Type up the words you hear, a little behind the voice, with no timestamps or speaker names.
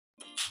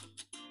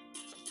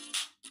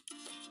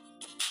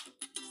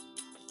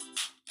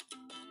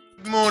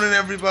Good morning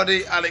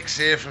everybody, Alex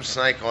here from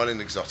Snake Island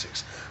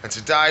Exotics, and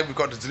today we've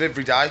got the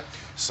delivery day.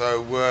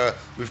 So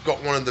we've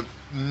got one of the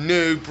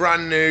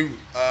brand new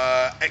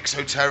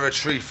Terra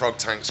tree frog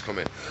tanks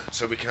coming,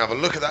 so we can have a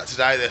look at that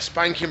today. They're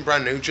spanking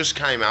brand new, just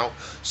came out,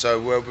 so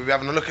we'll be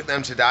having a look at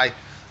them today.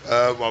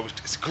 Well,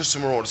 it's a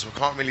customer order, so we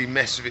can't really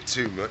mess with it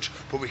too much,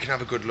 but we can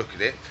have a good look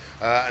at it,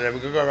 and then we're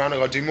going to go around. I've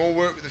got to do more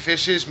work with the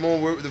fishes,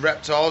 more work with the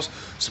reptiles,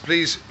 so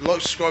please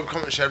like, subscribe,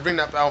 comment, share, ring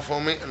that bell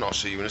for me, and I'll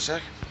see you in a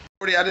sec.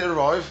 Already had it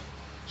arrive.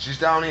 She's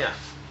down here.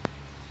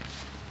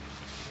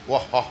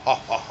 So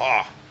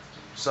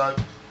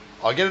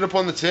I'll get it up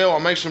on the till, I'll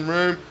make some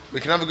room, we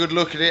can have a good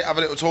look at it, have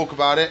a little talk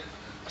about it,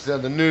 because they're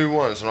the new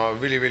ones and I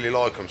really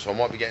like them, so I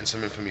might be getting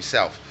something for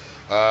myself.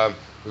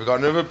 We've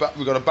got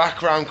a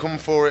background coming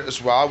for it as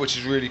well, which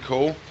is really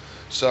cool.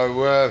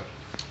 So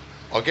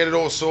I'll get it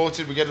all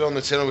sorted, we get it on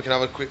the till and we can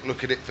have a quick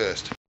look at it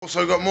first.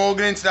 Also got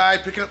Morgan in today,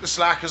 picking up the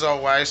slack as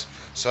always.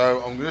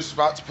 So I'm just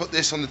about to put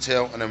this on the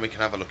till and then we can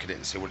have a look at it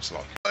and see what it's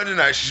like. I don't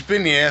know, she's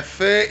been here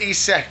 30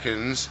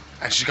 seconds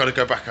and she's got to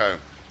go back home.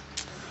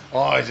 Oh,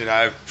 I don't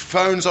know,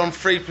 phone's on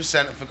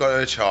 3% and forgot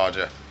her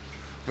charger.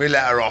 We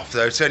let her off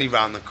though, it's only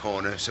round the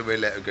corner, so we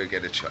let her go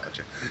get a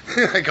charger.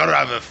 Got to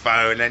have a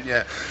phone, ain't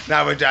you?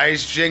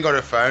 Nowadays, if she ain't got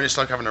a phone, it's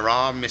like having her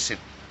arm missing.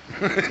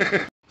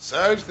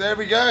 So there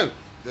we go,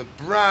 the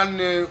brand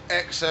new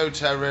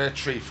Terra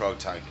tree frog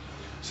tank.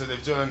 So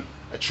they've done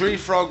a tree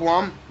frog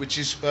one, which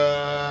is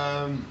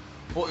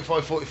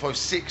 45, 45,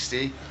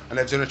 60, and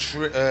they've done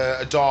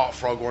a dart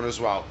frog one as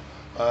well.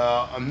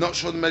 I'm not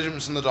sure the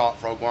measurements on the dart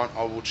frog one.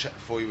 I will check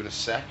for you in a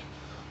sec.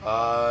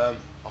 I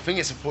think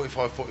it's a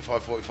 45,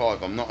 45,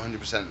 45. I'm not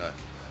 100% though.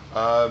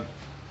 But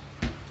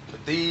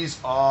these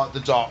are the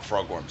dart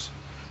frog ones.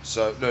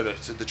 So no,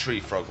 it's the tree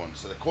frog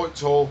ones. So they're quite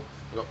tall.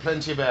 They've got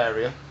plenty of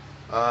area.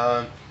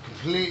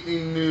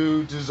 Completely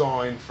new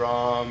design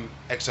from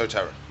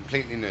Terra.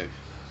 Completely new.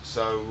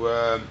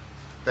 So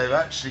they've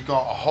actually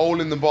got a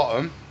hole in the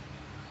bottom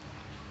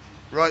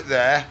right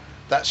there.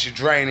 That's your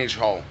drainage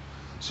hole.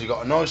 So you've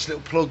got a nice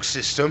little plug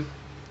system,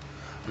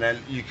 and then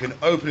you can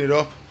open it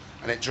up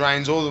and it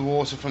drains all the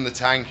water from the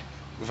tank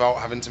without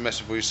having to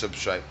mess with your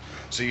substrate.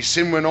 So you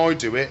see, when I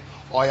do it,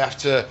 I have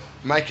to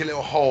make a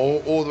little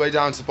hole all the way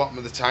down to the bottom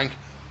of the tank,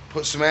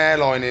 put some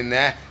airline in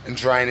there and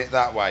drain it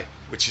that way,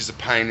 which is a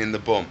pain in the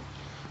bum,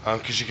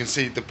 because you can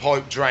see the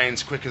pipe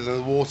drains quicker than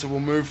the water will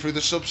move through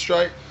the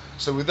substrate.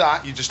 So with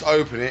that, you just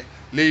open it,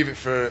 leave it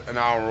for an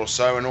hour or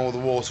so, and all the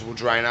water will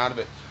drain out of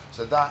it.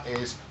 So that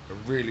is a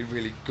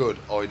really good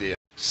idea.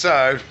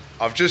 So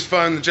I've just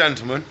phoned the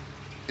gentleman.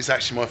 It's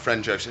actually my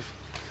friend Joseph.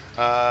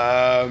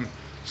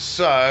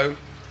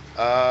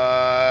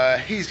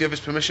 He's given us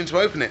permission to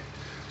open it.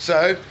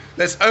 So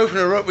let's open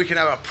her up. We can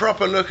have a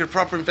proper look, a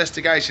proper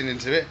investigation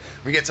into it.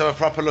 We get to have a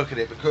proper look at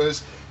it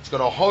because it's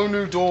got a whole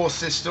new door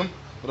system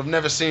that I've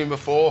never seen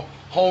before,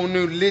 whole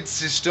new lid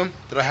system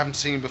that I haven't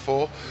seen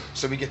before.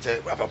 So we get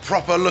to have a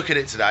proper look at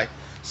it today.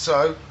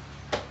 So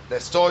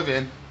let's dive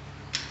in.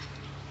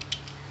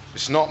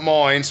 It's not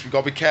mine, so we've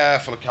got to be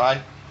careful,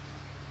 okay?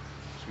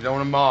 So we don't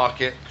want to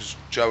mark it because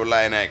Joe will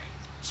lay an egg.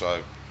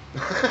 So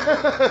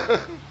I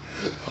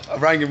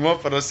rang him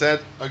up and I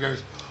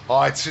goes,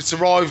 oh, it's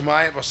arrived,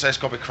 mate. I said, it's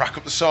got to be crack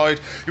up the side.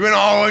 He went,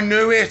 oh, I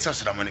knew it. I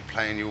said, I'm only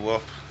playing you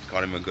up.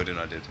 Got him a good one,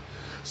 I did.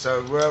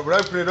 So we're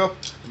opening it up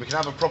and we can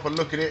have a proper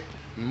look at it,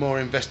 more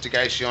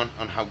investigation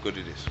on how good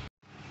it is.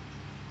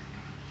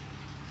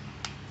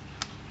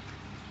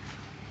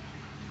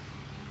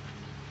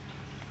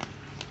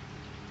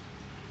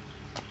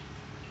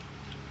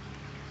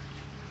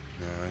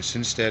 Nice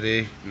and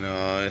steady,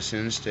 nice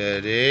and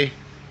steady.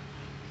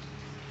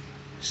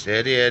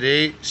 Steady,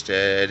 Eddie,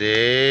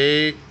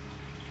 steady.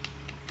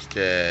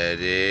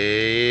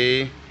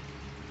 Steady.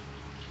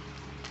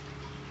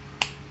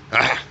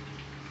 Ah!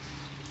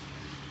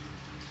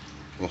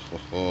 Oh,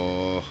 oh,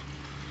 oh.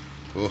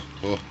 Oh,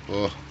 oh,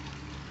 oh.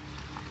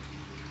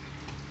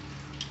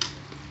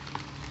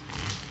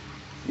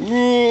 Ooh.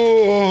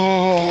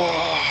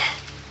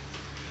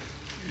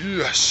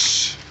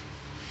 Yes.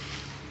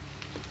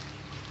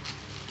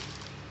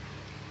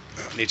 I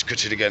need to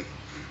cut it again.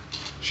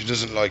 She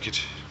doesn't like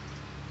it.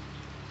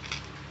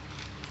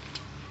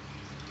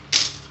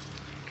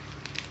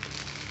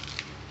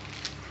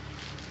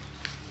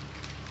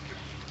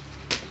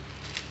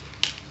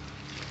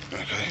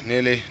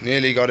 Okay,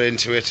 nearly got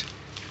into it.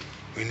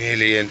 We're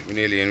nearly in.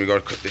 We've got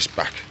to cut this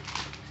back.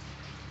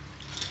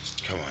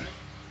 Come on.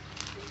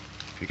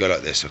 If you go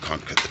like this, I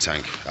can't cut the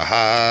tank.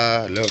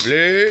 Aha,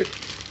 lovely.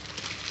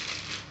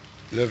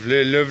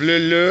 Lovely, lovely,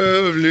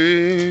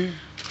 lovely.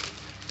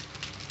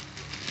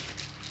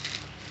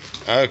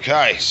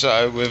 Okay,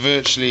 so we're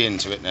virtually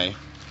into it now.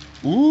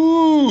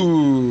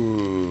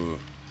 Ooh.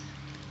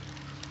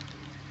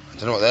 I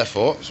don't know what they're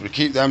for, so we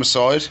keep them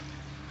aside.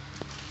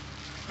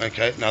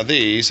 Okay, now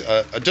these,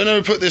 I don't know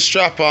who put this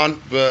strap on,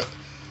 but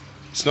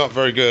it's not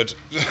very good.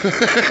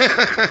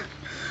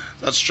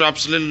 That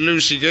strap's a little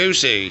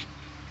loosey-goosey.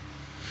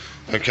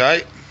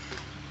 Okay.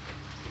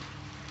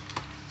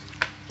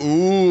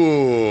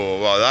 Ooh,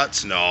 well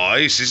that's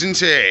nice,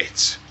 isn't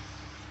it?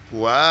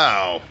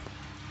 Wow,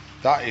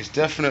 that is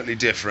definitely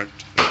different.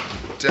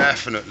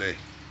 Definitely.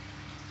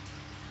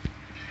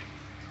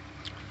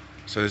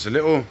 So there's a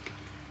little,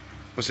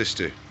 what's this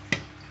do?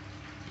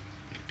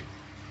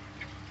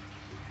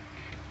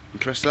 You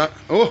press that.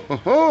 Oh,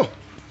 oh, oh.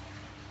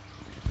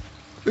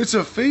 It's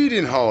a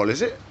feeding hole,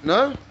 is it?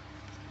 No?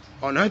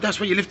 Oh no, that's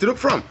where you lift it up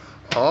from.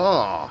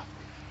 Ah.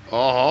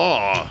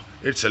 Ah.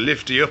 It's a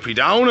lifty uppy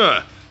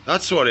downer.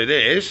 That's what it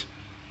is.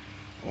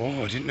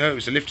 Oh, I didn't know it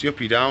was a lifty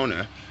uppy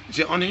downer. Is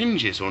it on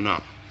hinges or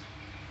not?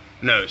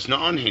 No, it's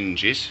not on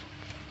hinges.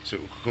 So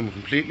it will come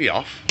completely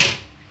off.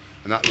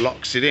 And that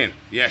locks it in.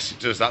 Yes, it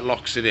does. That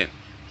locks it in.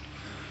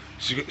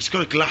 So it's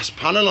got a glass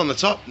panel on the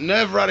top.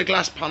 Never had a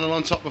glass panel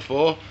on top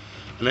before.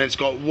 And then it's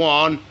got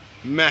one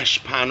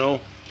mesh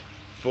panel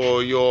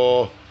for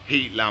your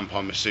heat lamp,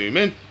 I'm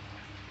assuming.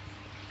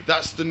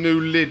 That's the new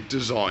lid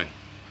design.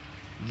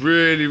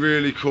 Really,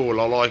 really cool.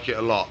 I like it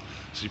a lot.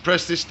 So you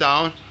press this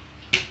down,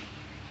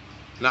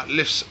 and that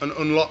lifts and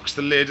unlocks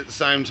the lid at the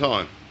same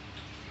time.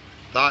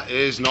 That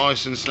is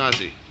nice and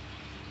snazzy.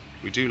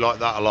 We do like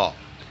that a lot.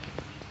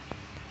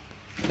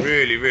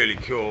 Really, really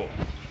cool.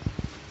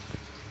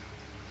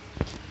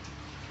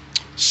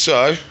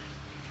 So,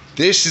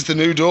 this is the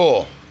new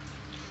door.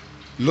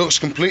 Looks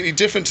completely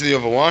different to the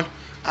other one,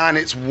 and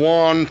it's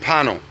one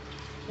panel.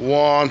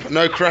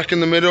 No crack in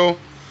the middle,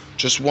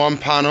 just one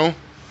panel.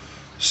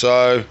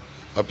 So,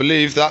 I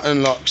believe that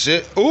unlocks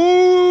it.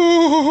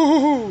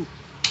 Ooh!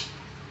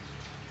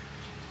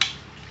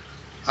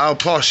 How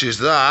posh is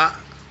that?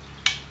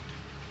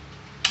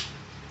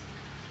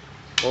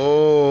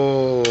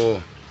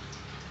 Oh!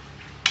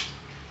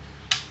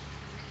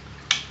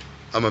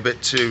 I'm a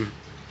bit too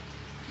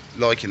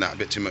liking that a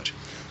bit too much.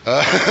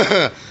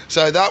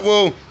 So that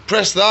will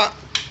press that,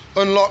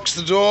 unlocks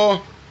the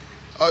door.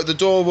 The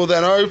door will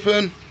then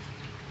open.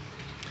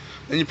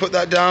 Then you put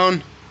that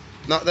down.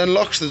 That then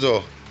locks the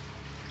door.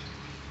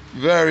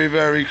 Very,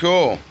 very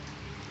cool.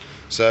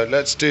 So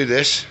let's do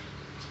this.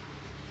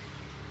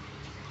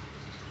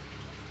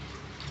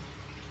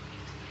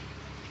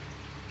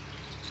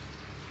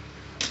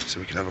 So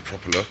we can have a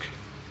proper look.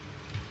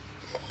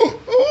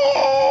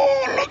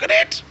 Oh, look at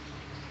it.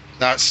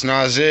 That's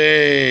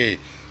snazzy.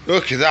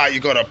 Look at that,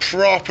 you've got a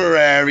proper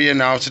area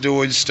now to do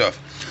all your stuff.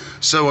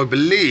 So I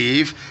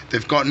believe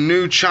they've got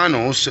new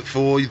channels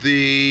for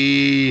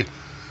the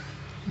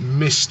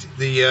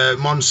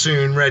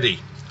monsoon ready.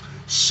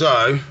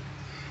 So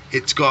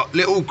it's got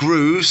little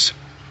grooves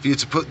for you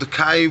to put the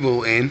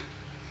cable in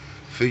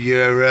for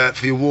your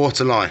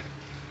water line.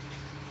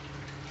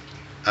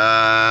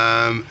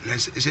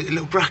 Is it a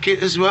little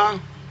bracket as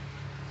well?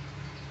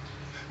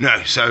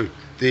 No, so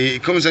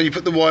it comes down, you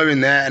put the wire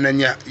in there, and then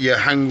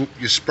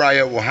your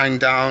sprayer will hang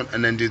down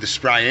and then do the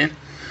spraying.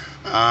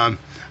 And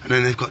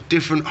then they've got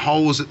different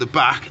holes at the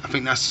back. I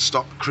think that's to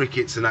stop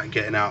crickets and that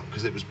getting out,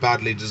 because it was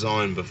badly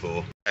designed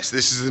before. Yes,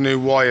 this is the new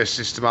wire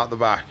system out the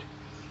back.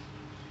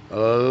 A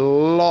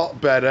lot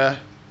better.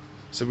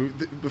 So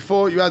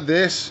before you had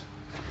this,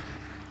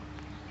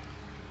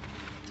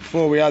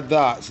 before we had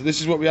that. So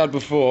this is what we had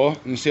before,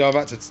 and you see I've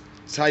had to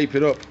tape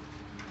it up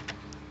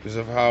because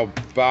of how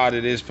bad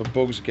it is for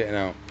bugs getting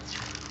out.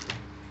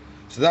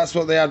 So that's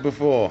what they had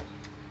before.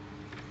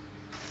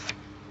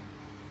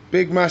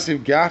 Big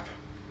massive gap.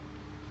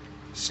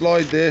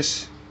 Slide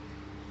this,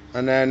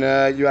 and then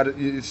you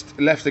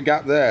left a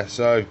gap there,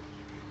 so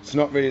it's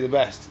not really the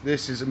best.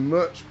 This is a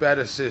much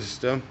better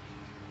system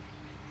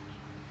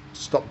to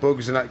stop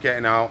bugs and that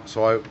getting out,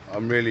 so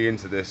I'm really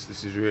into this.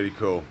 This is really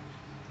cool.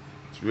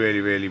 It's really,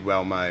 really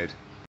well made.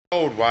 The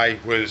old way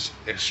was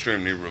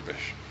extremely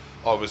rubbish.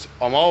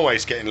 I'm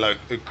always getting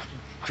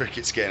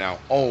crickets getting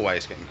out,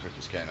 always getting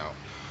crickets getting out.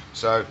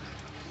 So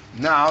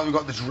now we've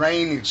got the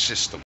drainage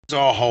system. There's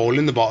our hole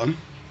in the bottom.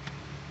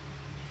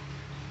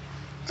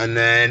 And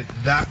then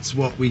that's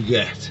what we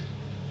get.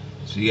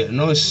 So you get a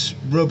nice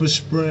rubber,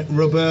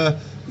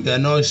 we get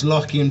a nice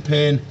locking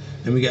pin,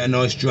 and we get a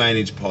nice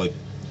drainage pipe.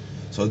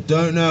 So I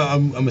don't know,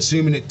 I'm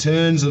assuming it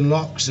turns and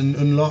locks and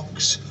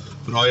unlocks,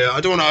 but I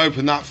don't want to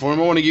open that for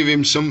him. I want to give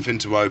him something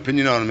to open,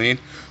 you know what I mean?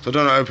 So I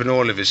don't want to open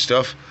all of his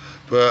stuff.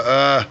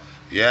 But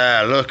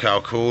yeah, look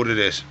how cool it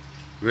is.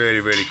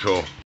 Really, really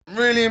cool. I'm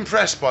really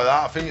impressed by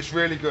that. I think it's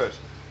really good.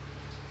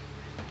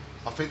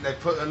 I think they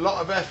put a lot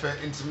of effort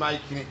into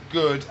making it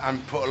good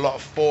and put a lot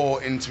of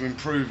thought into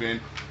improving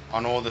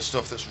on all the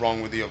stuff that's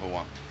wrong with the other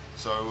one.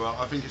 So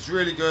I think it's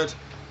really good.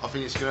 I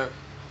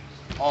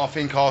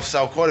think I'll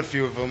sell quite a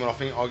few of them, and I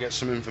think I'll get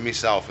some in for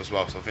myself as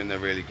well, so I think they're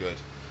really good.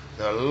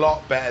 They're a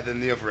lot better than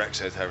the other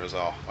Exo Terras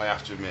are, I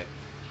have to admit.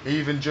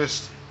 Even the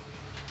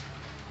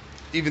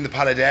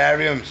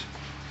Terrariums.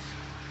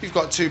 You've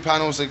got two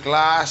panels of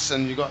glass,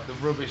 and you've got the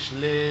rubbish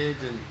lid,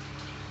 and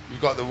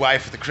you've got the way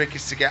for the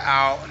crickets to get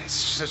out, and it's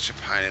such a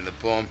pain in the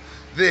bum.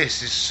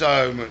 This is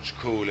so much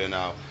cooler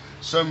now,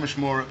 so much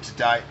more up to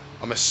date.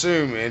 I'm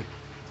assuming,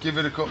 give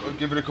it a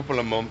couple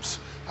of months,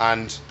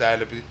 and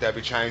they'll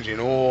be changing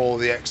all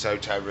the Exo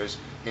Terras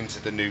into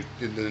the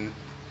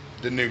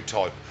new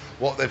type.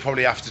 What they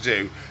probably have to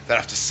do, they'll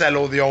have to sell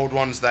all the old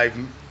ones they've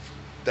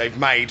they've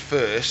made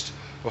first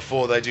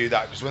before they do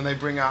that, because when they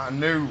bring out a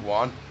new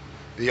one,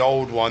 the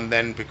old one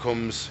then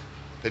becomes,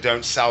 they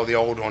don't sell the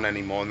old one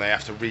anymore and they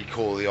have to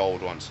recall the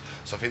old ones.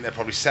 So I think they're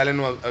probably selling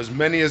as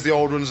many as the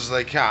old ones as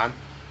they can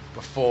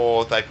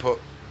before they put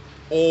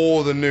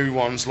all the new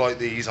ones like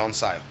these on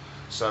sale.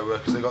 So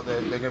because they're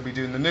going to be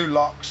doing the new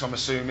locks, I'm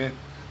assuming,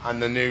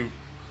 and the new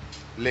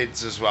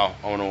lids as well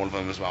on all of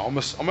them as well.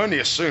 I'm only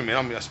assuming.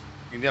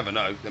 You never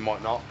know, they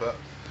might not, but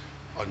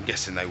I'm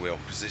guessing they will,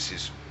 because this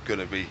is going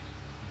to be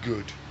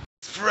good.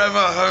 Forever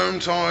home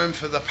time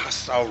for the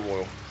pastel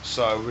royal.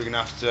 So we're going to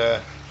have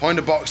to find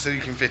a box that he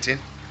can fit in,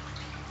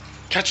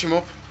 catch him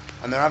up,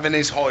 and they're having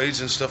his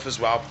hides and stuff as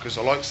well, because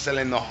I like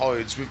selling the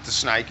hides with the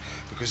snake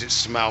because it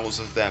smells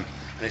of them,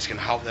 and it's going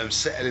to help them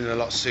settle in a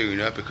lot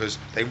sooner because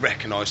they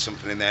recognise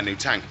something in their new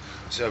tank.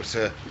 So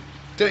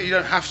you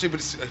don't have to, but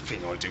it's a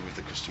thing I do with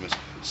the customers.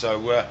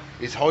 So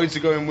his hides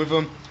are going with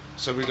them,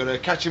 so we're going to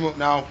catch him up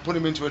now, put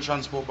him into a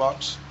transport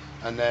box,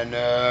 and then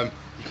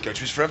he can go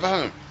to his forever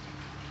home.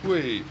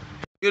 Whee!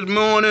 Good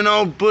morning,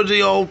 old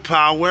buddy, old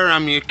pal. Where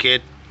am you,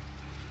 kid?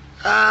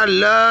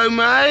 Hello,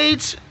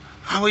 mate.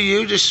 How are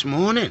you this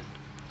morning?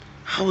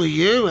 How are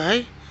you,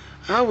 eh?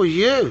 How are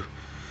you? You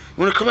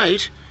want to come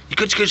out? You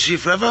got to go to your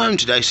forever home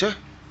today, sir?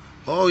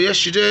 Oh,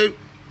 yes, you do.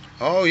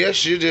 Oh,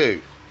 yes, you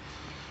do.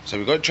 So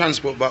we've got a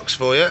transport box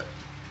for you.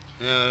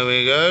 There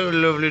we go.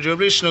 Lovely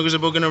jubbly. Snug as a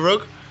bug in a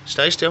rug.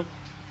 Stay still.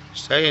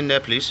 Stay in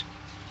there, please.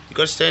 You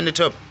got to stay in the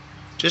tub.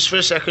 Just for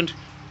a second.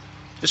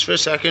 Just for a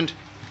second.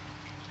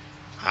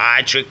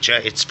 I tricked you.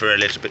 It's for a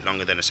little bit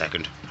longer than a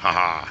second.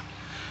 Haha.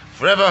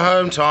 Forever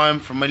home time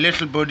from my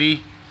little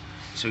buddy.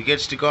 So he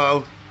gets to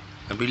go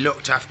and be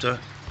looked after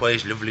by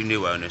his lovely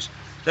new owners.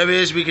 There he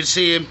is. We can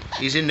see him.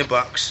 He's in the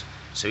box.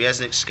 So he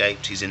hasn't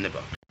escaped. He's in the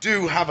box.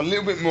 Do have a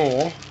little bit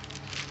more.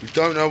 We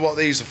don't know what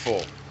these are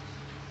for.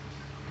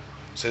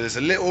 So there's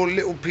a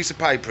little piece of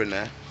paper in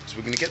there. So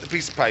we're going to get the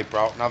piece of paper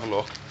out and have a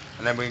look.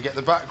 And then we can get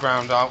the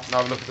background out and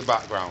have a look at the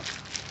background.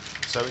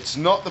 So it's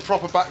not the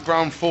proper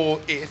background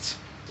for it.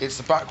 It's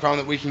the background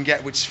that we can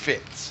get which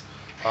fits.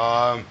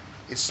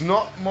 It's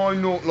not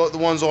like the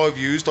ones I've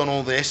used on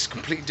all this.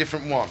 Completely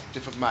different one,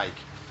 different make.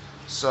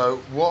 So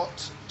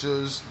what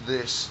does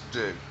this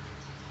do?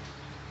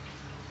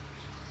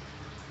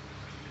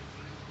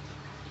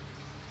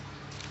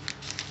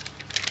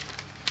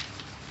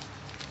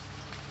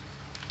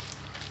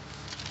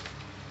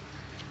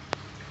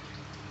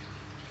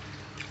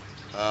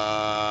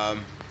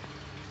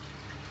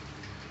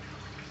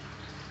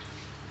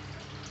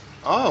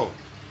 Oh.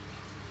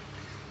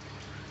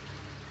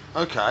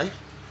 Okay.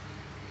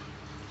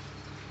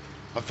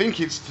 I think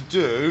it's to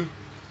do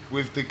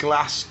with the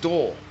glass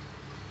door.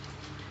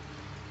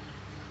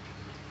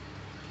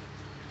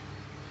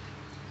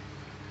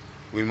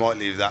 We might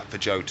leave that for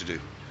Joe to do.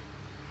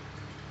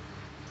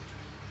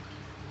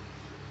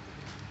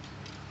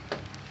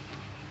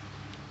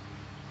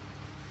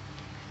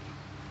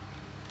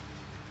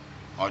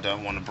 I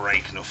don't want to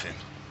break nothing.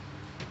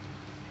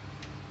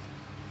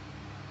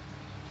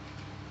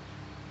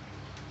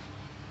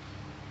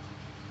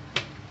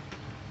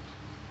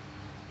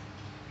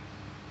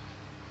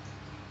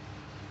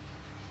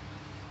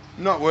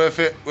 Not worth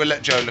it. We'll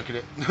let Joe look at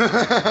it.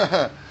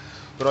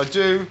 But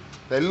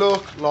they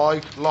look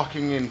like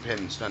locking in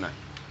pins, don't they?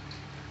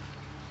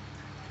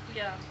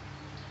 Yeah.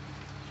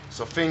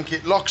 So I think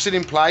it locks it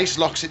in place,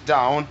 locks it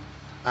down,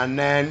 and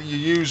then you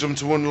use them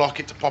to unlock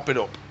it to pop it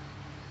up.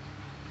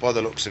 By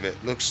the looks of it,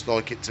 looks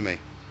like it to me.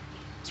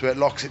 So it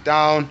locks it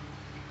down,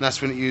 and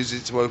that's when it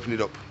uses it to open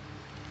it up.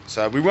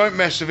 So we won't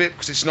mess with it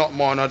because it's not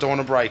mine. I don't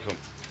want to break them.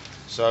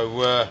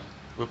 So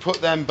we'll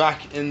put them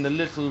back in the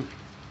little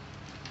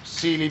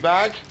Sealy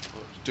bag.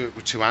 Do it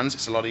with two hands,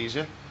 it's a lot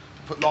easier.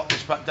 Lock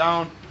this back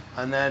down,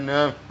 and then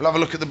we'll have a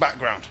look at the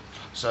background.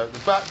 So the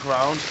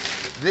background,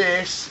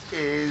 this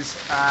is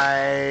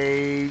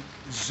a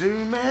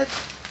Zoomed,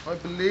 I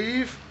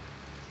believe.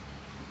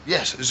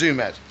 Yes,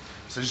 Zoomed.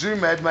 So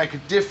Zoomed make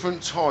a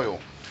different tile.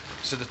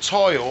 So the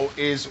tile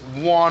is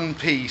one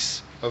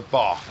piece of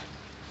bark,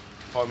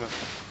 if I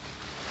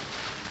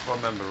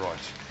remember right.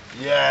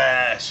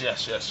 Yes.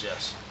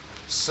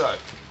 So,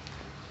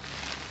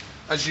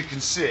 as you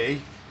can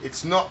see,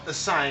 it's not the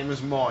same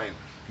as mine.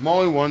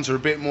 My ones are a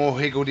bit more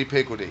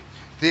higgledy-piggledy.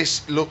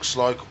 This looks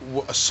like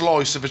a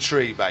slice of a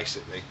tree,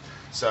 basically.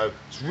 So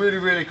it's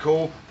really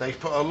cool. They've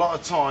put a lot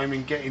of time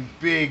in getting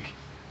big,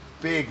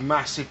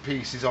 massive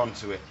pieces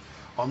onto it.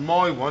 On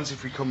my ones,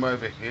 if we come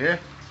over here,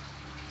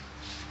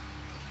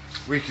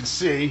 we can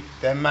see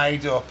they're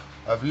made up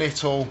of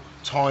little,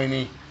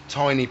 tiny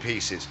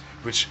pieces,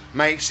 which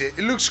makes it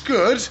looks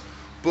good,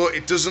 but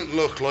it doesn't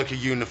look like a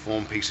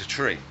uniform piece of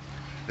tree.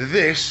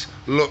 This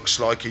looks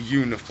like a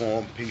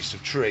uniform piece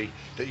of tree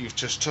that you've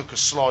just took a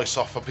slice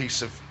off a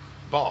piece of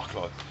bark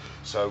like.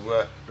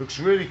 So looks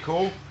really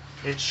cool.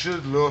 It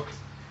should look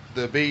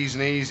the bee's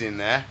knees in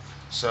there.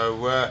 So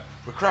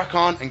we'll crack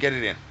on and get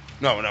it in.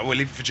 No, we'll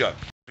leave it for Joe.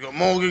 We've got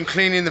Morgan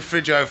cleaning the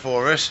fridge out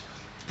for us,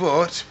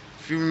 but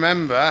if you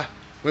remember,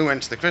 we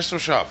went to the crystal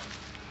shop.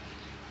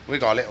 We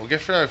got a little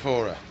gift there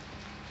for her.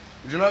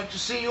 Would you like to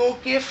see your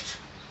gift?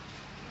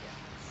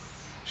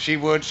 She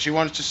would. She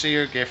wants to see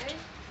her gift.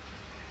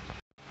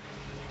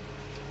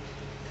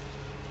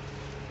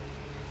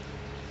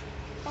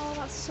 Oh,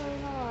 that's so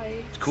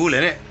nice. It's cool,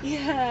 isn't it?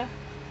 Yeah.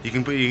 You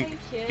can put Thank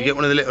you. You get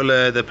one of the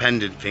little the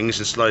pendant things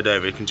and slide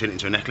over. You can turn it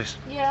into a necklace.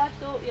 Yeah, I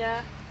thought,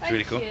 yeah. It's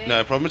really cool. You.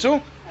 No problem at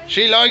all.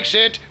 She likes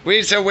it.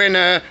 It's a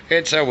winner.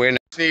 It's a winner.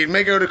 Need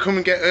Mego to come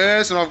and get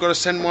hers, and I've got to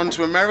send one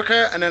to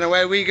America, and then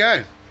away we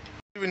go.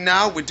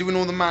 Now we're doing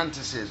all the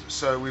mantises.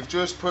 So we've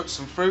just put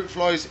some fruit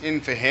flies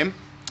in for him,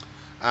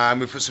 and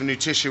we've put some new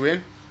tissue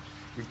in.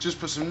 We've just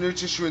put some new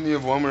tissue in the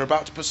other one. We're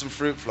about to put some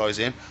fruit flies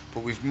in,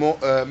 but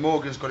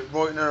Morgan's got it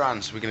right in her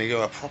hand, so we're going to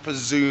go a proper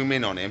zoom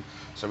in on him,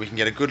 so we can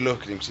get a good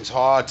look at him. Because it's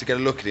hard to get a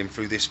look at him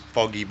through this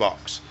foggy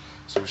box.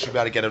 So we should be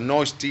able to get a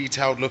nice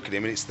detailed look at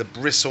him, and it's the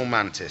bristle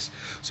mantis.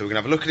 So we're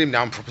going to have a look at him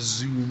now and proper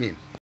zoom in.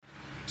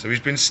 So he's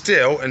been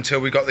still until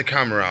we got the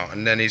camera out,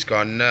 and then he's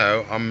gone,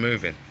 no, I'm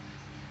moving.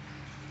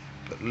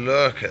 But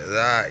look at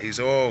that, he's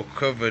all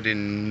covered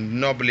in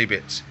knobbly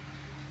bits.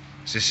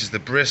 So this is the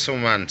bristle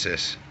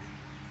mantis.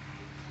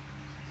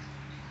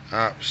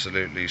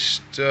 Absolutely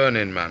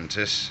stunning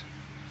mantis.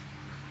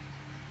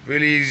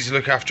 Really easy to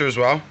look after as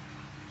well.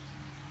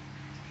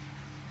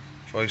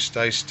 If I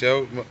stay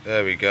still,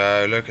 there we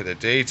go, look at the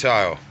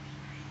detail.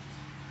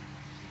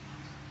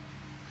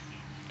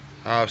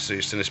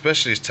 Absolutely stunning,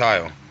 especially his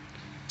tail.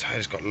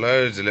 Tail's got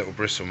loads of little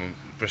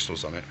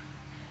bristles on it.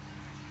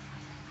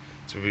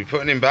 So we'll be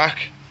putting him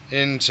back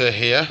into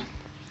here,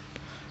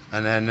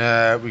 and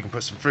then we can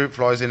put some fruit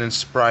flies in and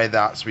spray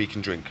that so we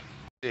can drink.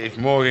 If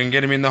Morgan,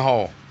 get him in the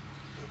hole.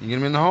 You get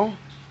him in the hole?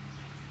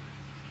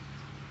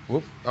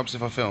 Whoop, helps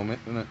if I film it,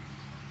 doesn't it?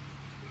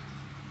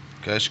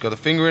 Okay, she's got a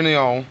finger in the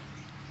hole.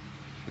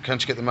 But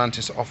can't you get the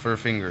mantis off her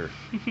finger?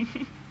 You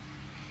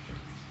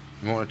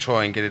want to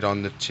try and get it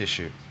on the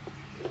tissue.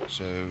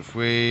 So if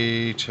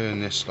we turn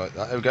this like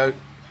that, there we go.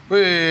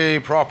 Whee,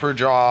 proper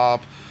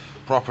job.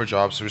 Proper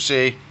job. So we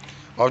see,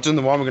 I've done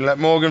the one, we're going to let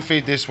Morgan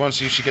feed this one,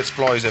 see if she gets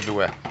flies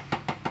everywhere.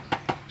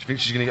 Do you think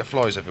she's going to get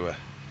flies everywhere?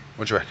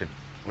 What do you reckon?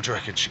 What do you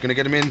reckon? She's going to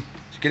get him in?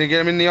 She's going to get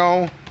him in the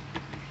hole?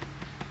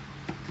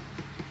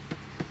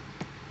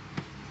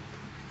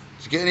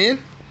 Is she getting in?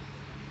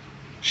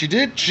 She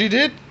did, she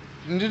did.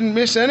 And didn't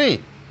miss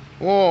any.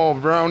 Oh,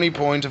 brownie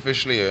point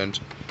officially earned.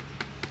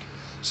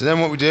 So then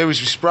what we do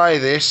is we spray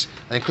this,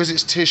 and because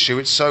it's tissue,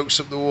 it soaks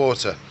up the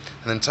water,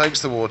 and then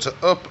takes the water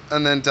up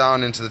and then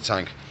down into the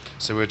tank.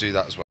 So we'll do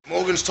that as well.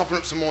 Morgan's topping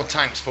up some more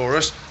tanks for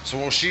us, so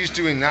while she's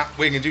doing that,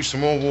 we're going to do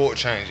some more water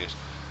changes.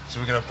 So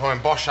we're going to try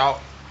and bosh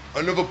out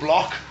another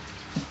block,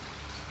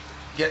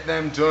 get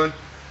them done,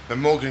 then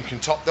Morgan can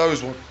top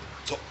those ones,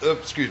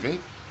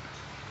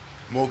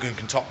 Morgan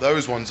can top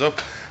those ones up,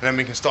 and then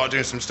we can start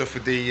doing some stuff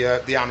with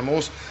the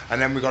animals.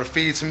 And then we've got to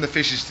feed some of the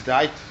fishes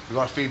today. We've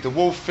got to feed the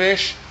wolf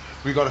fish,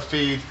 we've got to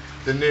feed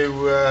the new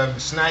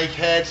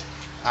snakehead,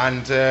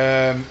 and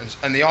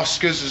the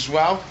Oscars as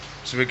well.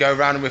 So we go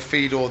around and we'll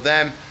feed all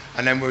them,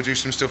 and then we'll do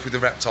some stuff with the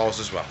reptiles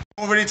as well.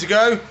 All ready to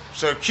go,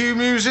 so cue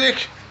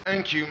music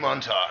and cue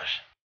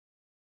montage.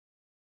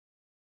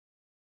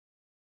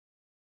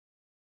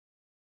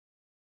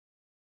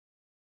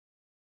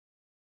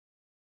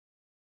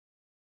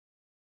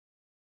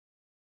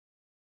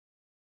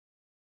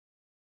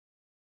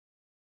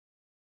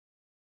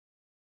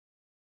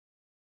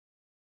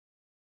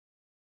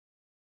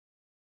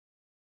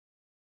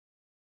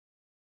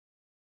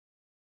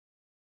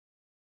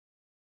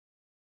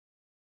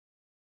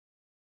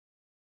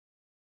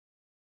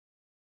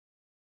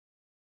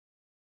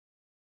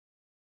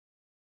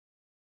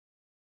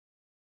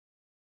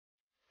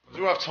 I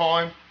do have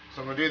time,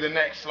 so I'm going to do the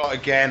next lot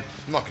again.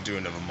 I'm not going to do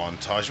another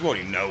montage, you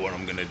already know what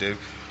I'm going to do.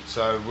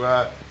 So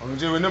I'm going to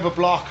do another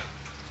block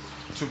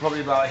to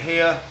probably about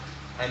here,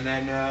 and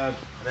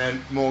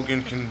then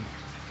Morgan can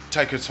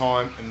take her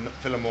time and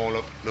fill them all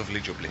up lovely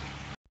jubbly.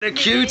 The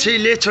cutie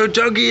little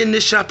doggy in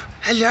the shop.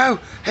 Hello,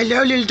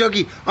 hello little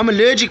doggy. I'm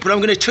allergic, but I'm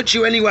going to touch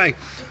you anyway.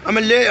 I'm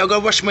allergic, I've got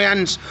to wash my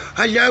hands.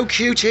 Hello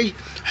cutie,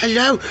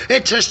 hello.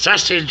 It's a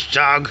sausage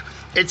dog.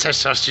 It's a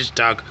sausage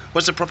dog.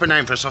 What's the proper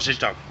name for a sausage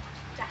dog?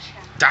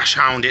 Dash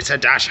hound, it's a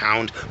dash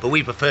hound, but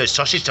we prefer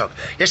sausage dog.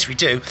 Yes, we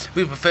do.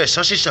 We prefer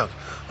sausage dog.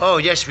 Oh,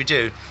 yes, we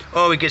do.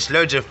 Oh, he gets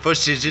loads of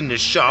fusses in the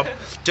shop,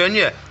 don't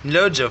you?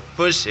 Loads of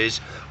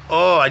fusses.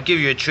 Oh, I'd give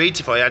you a treat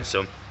if I had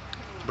some,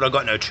 but I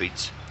got no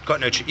treats.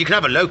 Got no treat. You can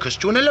have a locust.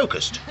 Do you want a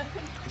locust?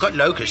 I've got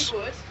locusts.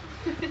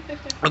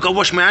 I've got to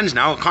wash my hands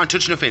now. I can't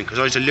touch nothing because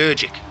I was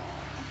allergic.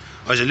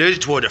 I was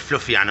allergic to all the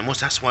fluffy animals.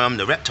 That's why I'm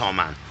the reptile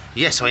man.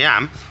 Yes, I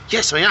am.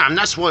 Yes, I am.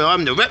 That's why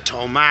I'm the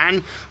reptile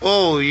man.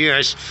 Oh,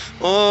 yes.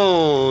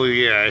 Oh,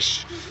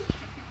 yes.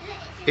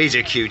 He's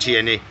a cutie,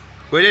 isn't he?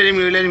 We'll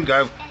let him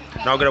go.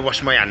 Now I'm going to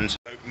wash my hands.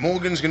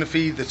 Morgan's going to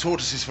feed the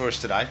tortoises for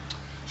us today.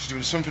 She's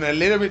doing something a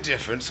little bit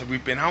different. So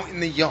we've been out in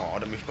the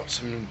yard and we've got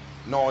some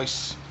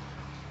nice...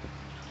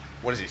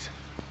 What is it?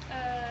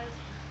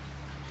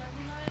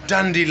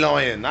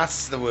 Dandelion.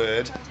 That's the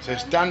word. So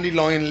it's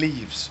dandelion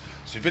leaves.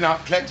 So we've been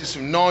out collecting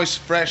some nice,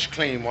 fresh,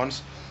 clean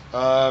ones.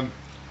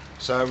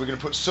 So we're going to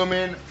put some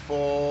in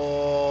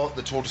for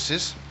the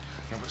tortoises.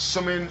 We're going to put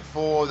some in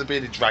for the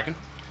bearded dragon.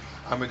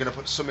 And we're going to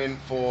put some in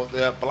for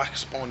the black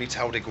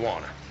spiny-tailed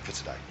iguana for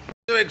today.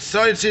 So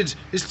excited!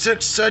 He's so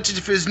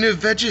excited for his new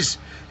veggies.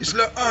 He's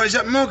like, oh, is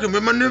that Morgan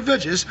with my new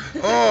veggies?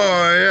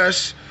 Oh,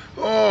 yes.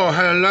 Oh,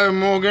 hello,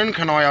 Morgan.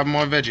 Can I have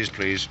my veggies,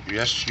 please?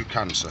 Yes, you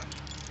can, sir.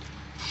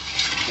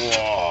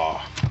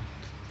 Whoa.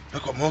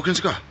 Look what Morgan's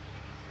got.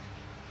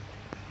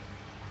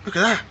 Look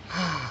at that.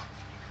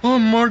 Oh,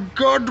 my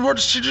God. What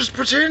did she just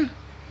put in?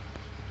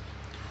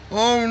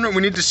 Oh, no. We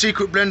need the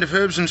secret blend of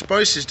herbs and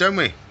spices, don't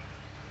we?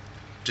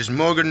 Does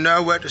Morgan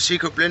know what the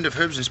secret blend of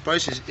herbs and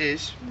spices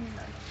is?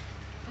 No.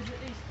 Is it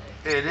these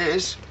two? It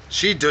is.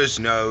 She does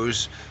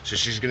knows. So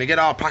she's going to get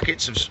our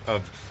packets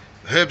of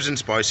herbs and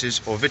spices,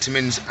 or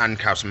vitamins and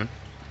calcium.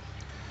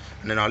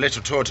 And then our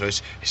little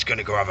tortoise is going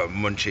to go have a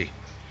munchie.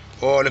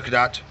 Oh, look at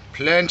that.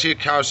 Plenty of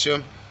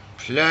calcium,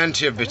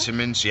 plenty of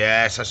vitamins.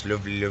 Yes, that's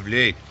lovely,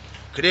 lovely.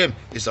 Look at him.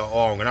 He's like,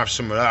 oh, I'm going to have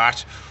some of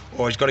that.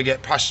 Oh, he's got to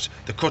get past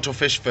the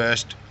cuttlefish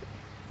first.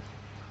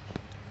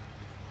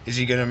 Is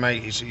he going to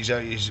make...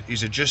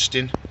 He's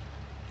adjusting.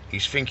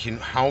 He's thinking,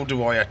 how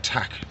do I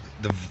attack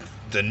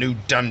the new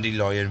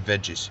dandelion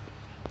veggies?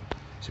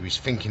 So he's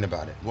thinking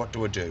about it. What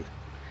do I do?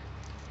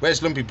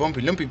 Where's Lumpy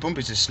Bumpy? Lumpy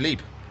Bumpy's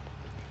asleep.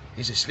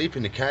 He's asleep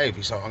in the cave.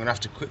 He's like, I'm going to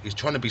have to quit. He's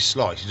trying to be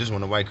sly. He doesn't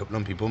want to wake up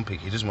Lumpy Bumpy.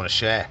 He doesn't want to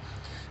share.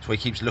 So he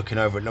keeps looking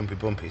over at Lumpy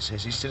Bumpy. He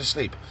says, he's still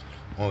asleep.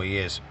 Oh, he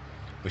is.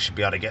 We should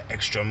be able to get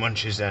extra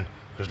munches then.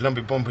 Because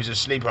Lumpy Bumpy's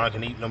asleep and I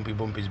can eat Lumpy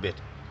Bumpy's bit.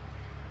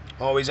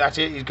 Oh, he's at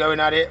it. He's going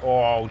at it.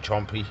 Oh,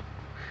 Chompy.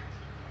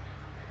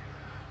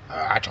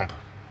 Chomp.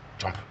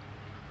 Chomp.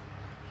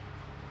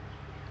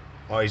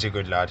 Oh, he's a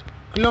good lad.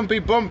 Lumpy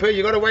Bumpy,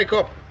 you got to wake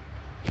up.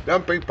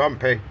 Lumpy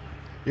Bumpy.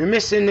 You're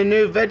missing the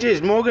new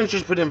veggies Morgan's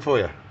just put in for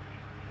you.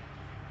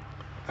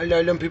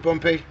 Hello, Lumpy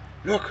Bumpy.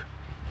 Look.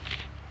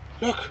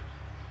 Look. Look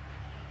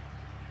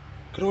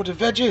at all the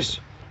veggies.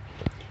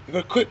 You've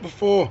got to quit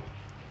before.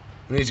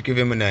 We need to give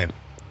him a name.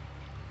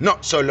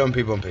 Not so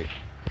Lumpy Bumpy.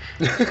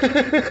 Give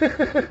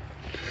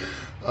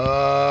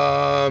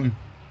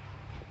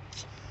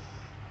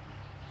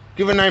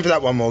a name for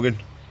that one, Morgan.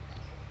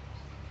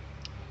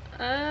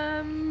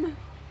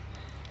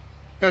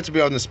 You have to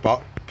be on the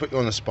spot. Put you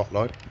on the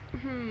spotlight.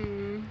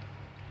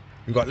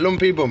 You've got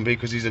Lumpy Bumpy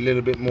because he's a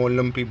little bit more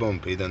Lumpy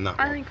Bumpy than that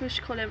one. I think we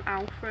should call him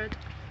Alfred.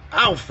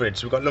 Alfred.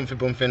 So we've got Lumpy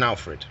Bumpy and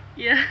Alfred.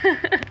 Yeah.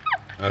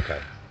 Okay.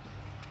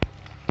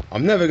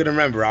 I'm never going to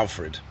remember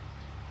Alfred.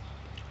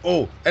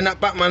 Oh, and that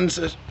Batman's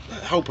a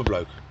helper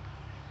bloke.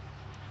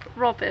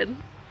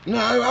 Robin.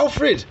 No,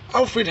 Alfred.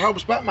 Alfred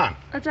helps Batman.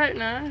 I don't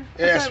know.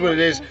 Yeah, that's what it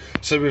is.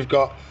 So we've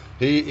got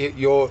you've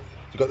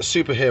got the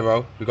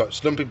superhero. We've got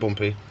Lumpy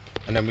Bumpy,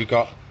 and then we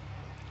got,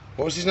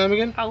 what was his name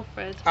again?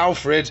 Alfred.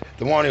 Alfred,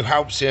 the one who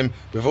helps him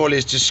with all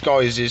his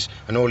disguises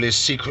and all his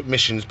secret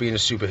missions, being a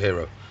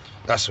superhero.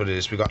 That's what it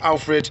is. We've got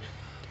Alfred,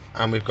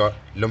 and we've got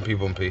Lumpy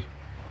Bumpy.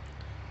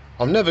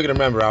 I'm never going to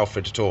remember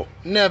Alfred at all.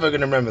 Never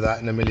going to remember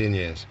that in a million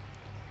years.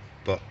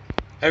 But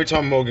every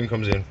time Morgan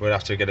comes in, we'll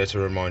have to get her to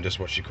remind us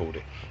what she called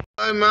it.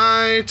 Hi,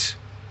 mate.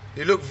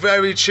 You look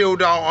very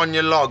chilled out on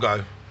your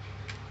logo.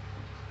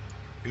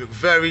 You look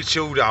very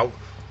chilled out.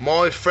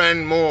 My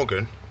friend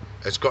Morgan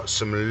has got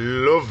some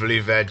lovely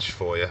veg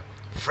for you.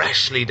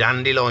 Freshly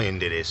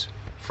dandelioned it is.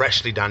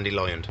 Freshly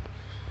dandelioned.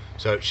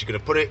 So she's going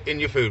to put it in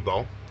your food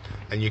bowl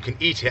and you can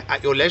eat it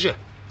at your leisure.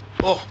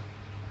 Oh,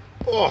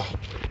 oh,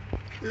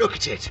 look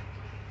at it.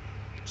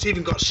 It's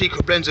even got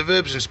secret blends of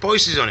herbs and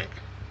spices on it.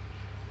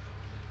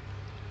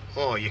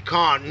 Oh, you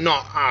can't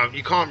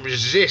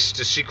resist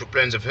the secret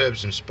blends of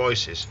herbs and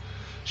spices.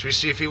 Shall we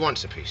see if he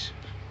wants a piece?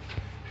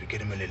 Shall we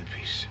get him a little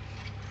piece?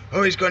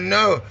 Oh, he's gone,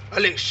 no,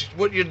 Alex,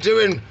 what you're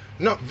doing,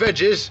 not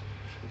veggies.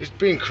 It's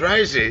been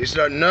crazy. It's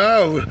like,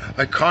 no,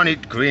 I can't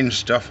eat green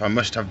stuff. I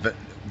must have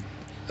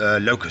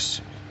locusts.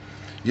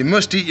 You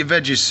must eat your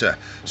veggies, sir.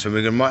 So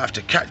we might have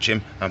to catch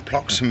him and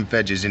pluck some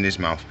veggies in his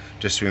mouth,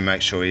 just so we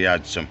make sure he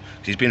had some.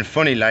 He's been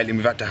funny lately and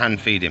we've had to hand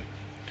feed him.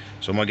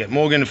 So I might get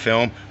Morgan to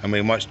film and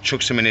we might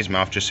chuck some in his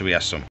mouth just so he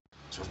has some.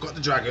 So I've got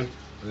the dragon.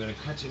 We're going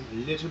to cut him a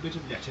little bit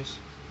of lettuce.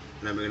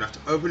 And then we're going to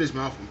have to open his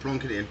mouth and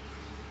plonk it in.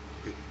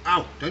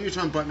 Ow! Don't you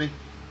try and bite me.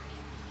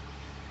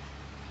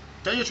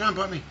 Don't you try and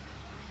bite me.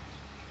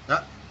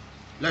 That.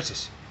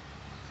 Lettuce.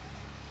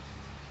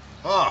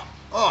 Oh,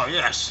 oh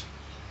yes.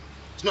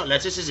 It's not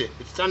lettuce, is it?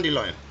 It's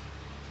dandelion.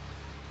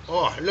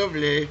 Oh,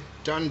 lovely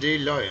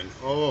dandelion.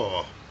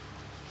 Oh,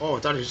 oh,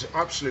 that is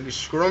absolutely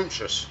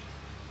scrumptious.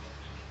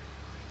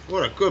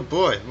 What a good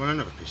boy. Well,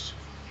 another piece.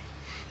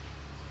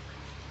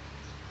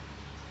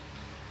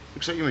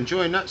 Looks like you're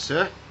enjoying that,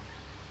 sir.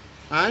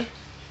 Hey?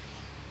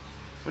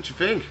 What do you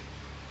think?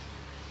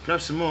 Can I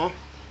have some more?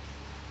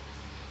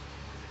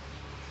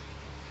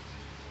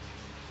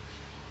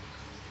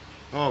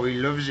 Oh, he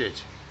loves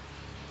it.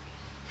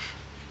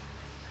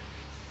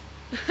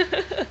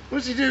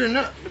 What's he doing?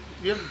 No,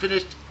 you haven't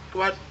finished.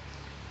 Go on.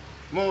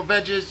 More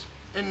veggies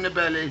in the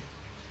belly.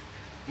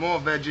 More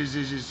veggies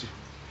is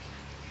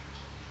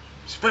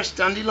it's fresh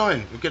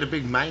dandelion. We've got a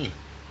big mane.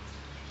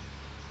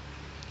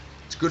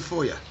 It's good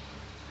for you.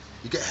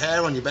 You get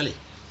hair on your belly,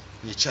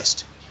 on your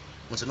chest.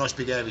 Wants a nice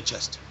big hairy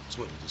chest. That's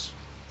what it is.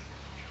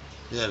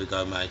 There we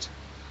go, mate.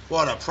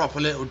 What a proper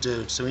little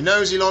dude. So he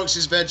knows he likes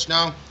his veg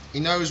now. He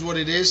knows what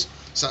it is.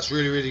 So that's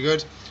really, really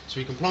good.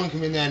 So we can plonk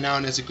him in there now,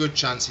 and there's a good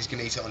chance he's going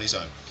to eat it on his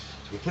own.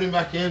 So we'll put him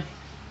back in.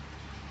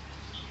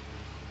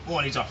 Oh,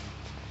 and he's off.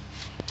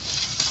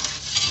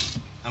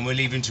 And we'll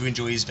leave him to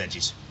enjoy his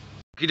veggies.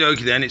 Okie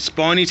dokie then, it's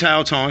spiny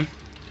tail time.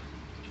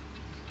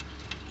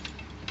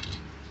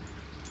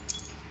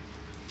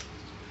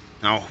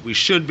 Now, we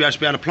should be able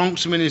to plonk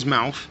some in his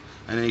mouth,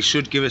 and then he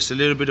should give us a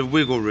little bit of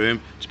wiggle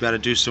room to be able to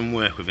do some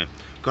work with him.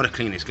 Got to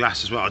clean his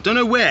glass as well. I don't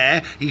know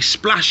where he's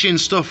splashing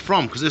stuff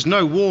from, because there's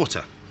no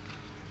water.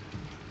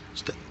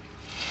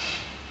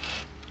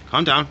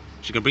 Calm down.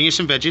 She's going to bring you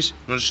some veggies.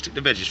 I'm going to stick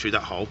the veggies through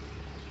that hole.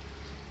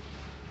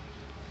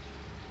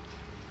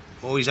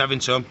 Oh, he's having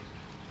some.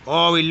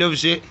 Oh, he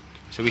loves it.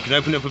 So we can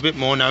open up a bit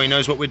more now he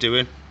knows what we're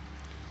doing.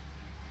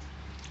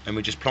 And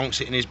we just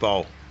plonks it in his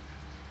bowl.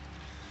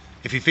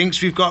 If he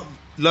thinks we've got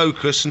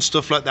locusts and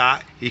stuff like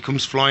that, he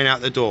comes flying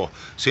out the door.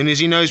 As soon as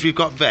he knows we've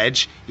got veg,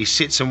 he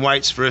sits and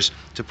waits for us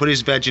to put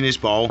his veg in his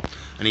bowl,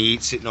 and he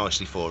eats it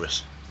nicely for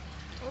us.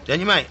 Don't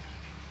you, mate?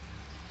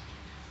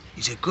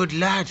 He's a good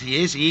lad,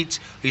 he is. He eats.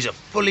 He's a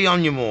fully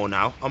omnivore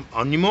now.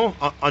 Omnivore?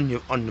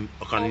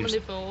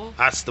 Omnivore.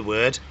 That's the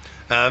word.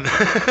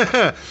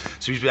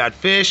 So he's had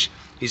fish,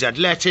 he's had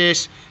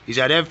lettuce, he's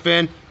had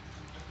everything.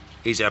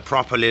 He's a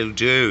proper little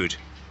dude.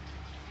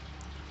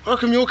 How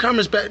come your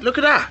camera's better? Look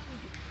at that.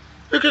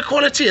 Look at the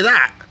quality of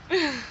that.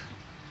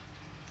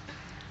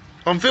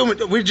 I'm filming.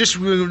 We're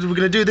going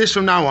to do this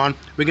from now on.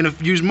 We're going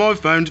to use my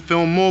phone to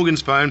film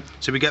Morgan's phone,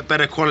 so we get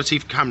better quality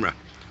camera.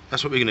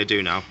 That's what we're going to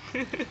do now.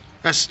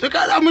 Look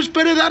at how much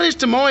better that is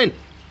to mine.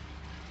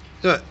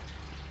 Look.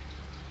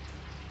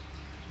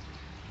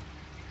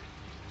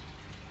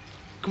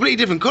 Completely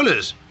different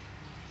colours.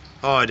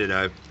 Oh, I don't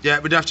know. Yeah,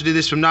 we'd have to do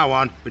this from now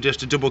on. We'd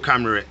just have to double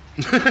camera it.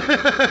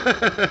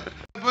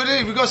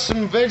 Buddy, we got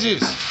some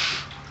veggies.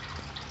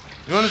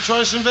 You want to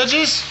try some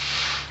veggies?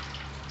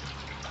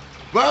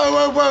 Whoa,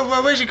 whoa, whoa,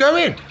 whoa, where's you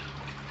going?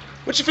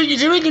 What do you think you're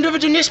doing? You've never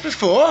done this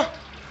before.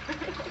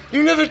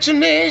 You've never done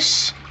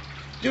this.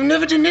 You've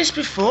never done this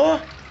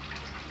before.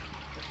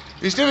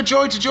 It's never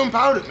joy to jump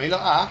out at me like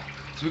that.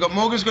 So we've got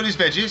Morgan's got his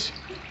veggies.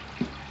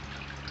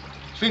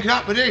 Think of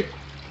that, buddy.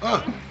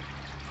 Oh,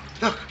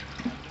 look.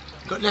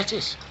 Got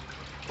lettuce.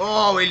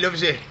 Oh, he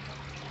loves it.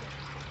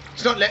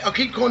 It's not I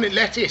keep calling it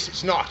lettuce.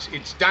 It's not.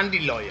 It's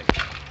dandelion.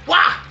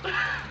 What?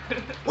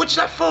 What's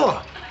that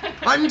for?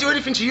 I didn't do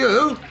anything to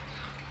you.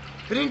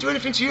 I didn't do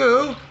anything to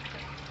you.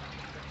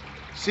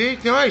 See?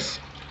 Nice.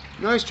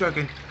 Nice,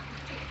 Dragon.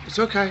 It's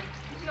okay.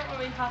 He's not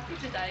really happy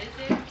today, is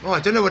he? Oh, I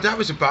don't know what that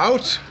was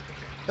about.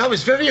 That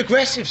was very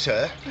aggressive,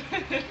 sir.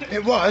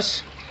 It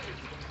was.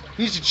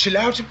 You need to chill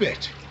out a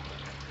bit.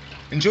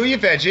 Enjoy your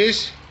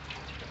veggies.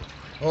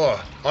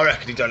 Oh, I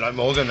reckon he don't like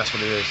Morgan, that's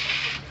what it is.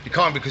 You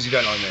can't because you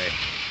don't like me.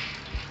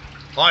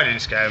 I didn't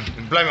scare him. You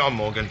can blame it on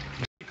Morgan.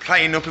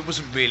 Playing up, it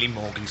wasn't really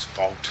Morgan's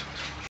fault.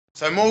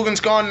 So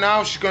Morgan's gone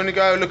now. She's going to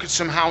go look at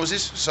some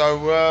houses.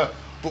 So,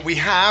 but we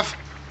have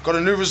got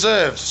a new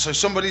reserve. So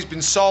somebody's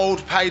been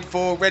sold, paid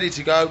for, ready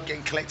to go,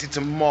 getting collected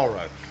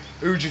tomorrow.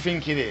 Who do you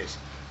think it is?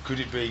 Could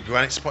it be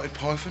granite spotted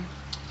python?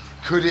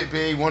 Could it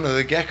be one of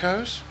the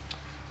geckos?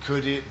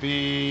 Could it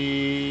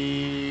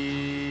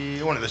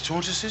be one of the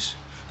tortoises?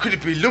 Could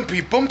it be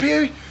Lumpy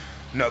Bumpy?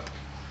 Nope.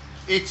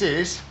 It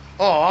is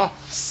bearded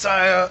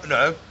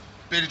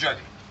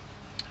dragon.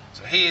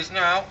 So he is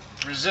now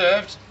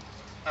reserved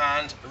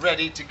and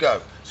ready to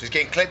go. So he's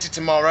getting collected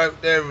tomorrow.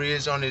 There he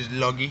is on his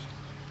loggy,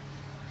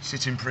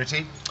 sitting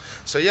pretty.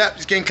 So yeah,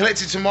 he's getting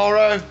collected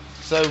tomorrow.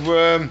 So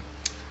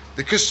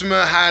the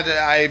customer had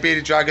a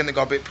bearded dragon that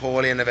got a bit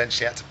poorly and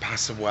eventually had to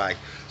pass away.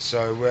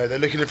 So they're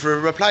looking for a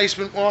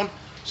replacement one.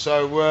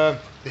 So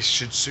this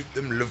should suit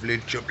them lovely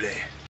jubbly.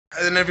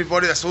 And then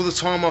everybody, that's all the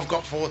time I've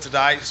got for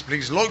today. So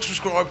please like,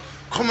 subscribe,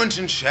 comment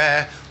and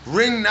share.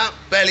 Ring that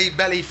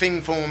belly thing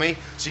for me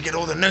so you get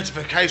all the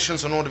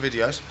notifications on all the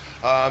videos.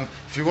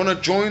 If you want to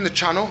join the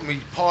channel and be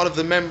part of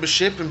the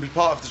membership and be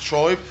part of the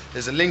tribe,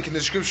 there's a link in the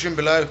description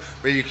below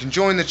where you can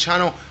join the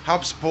channel,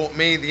 help support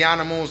me, the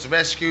animals, the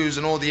rescues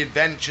and all the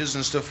adventures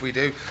and stuff we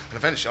do. And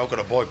eventually I've got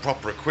to buy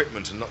proper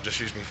equipment and not just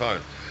use my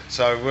phone.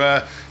 So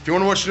if you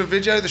want to watch the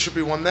video, there should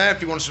be one there. If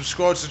you want to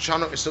subscribe to the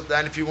channel, it's up there.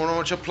 And if you want to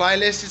watch a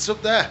playlist, it's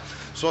up there.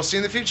 So I'll see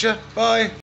you in the future. Bye.